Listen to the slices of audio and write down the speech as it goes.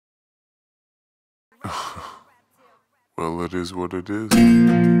Well, it is what it is.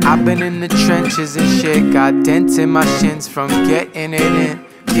 I've been in the trenches and shit, got dents in my shins from getting it in,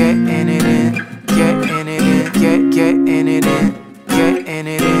 getting it in, getting it in, getting it in, getting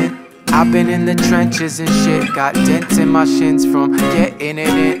it in. I've been in the trenches and shit, got dents in my shins from getting it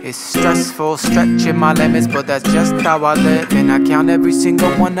in. It's stressful, stretching my limits, but that's just how I live. And I count every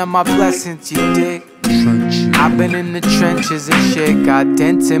single one of my blessings, you dig? I've been in the trenches and shit, got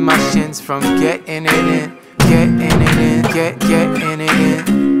dents in my shins from getting it in, getting it in, getting it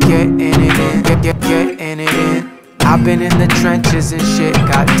in, getting it in, getting it in. I've been in the trenches and shit,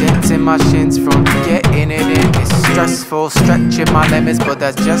 got dents in my shins from getting it in. It's stressful, stretching my limits, but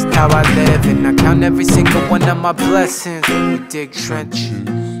that's just how I live. And I count every single one of my blessings. We dig trenches.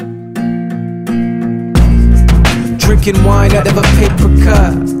 Drinking wine out of a paper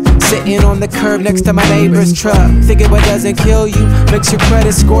cup, sitting on the curb next to my neighbor's truck. Thinking what doesn't kill you makes your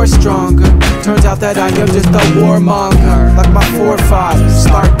credit score stronger. Turns out that I am just a warmonger, like my forefathers,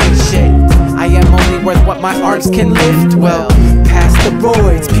 starting shit. I am only worth what my arms can lift. Well, past the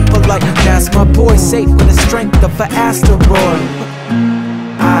roids, people like, that's my boy, safe with the strength of an asteroid.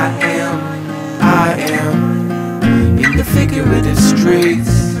 I am in the figurative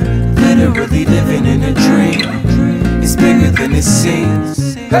streets, literally living in a dream. It's bigger than it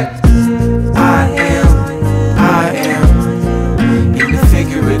seems. I am in the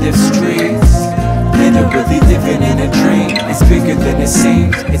figurative streets, literally living in a dream. It's bigger than it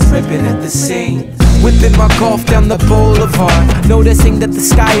seems. It's ripping at the seams. Whipping my golf down the boulevard, noticing that the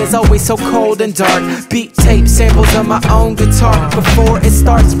sky is always so cold and dark. Beat tape samples on my own guitar. Before it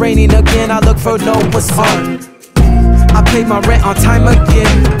starts raining again, I look for Noah's Ark. I paid my rent on time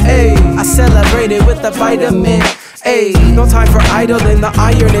again. Ayy, I celebrated with a vitamin. Ayy, no time for idling, the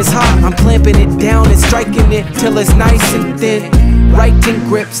iron is hot. I'm clamping it down and striking it till it's nice and thin. Writing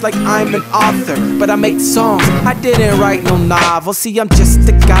grips like I'm an author, but I make songs, I didn't write no novel. See, I'm just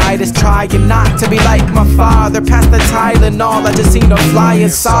a guy that's trying not to be like my father. Past the Tylenol, I just seen a flying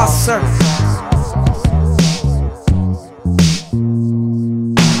saucer.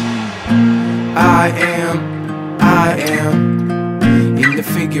 I am in the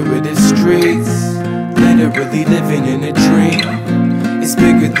figurative streets, literally living in a dream. It's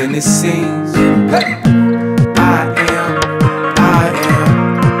bigger than it seems. I am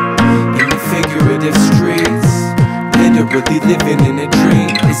in the figurative streets, literally living in a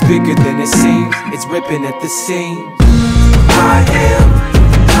dream. It's bigger than it seems. It's ripping at the seams. I am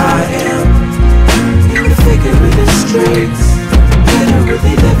in the figurative streets,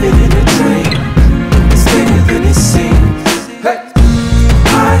 literally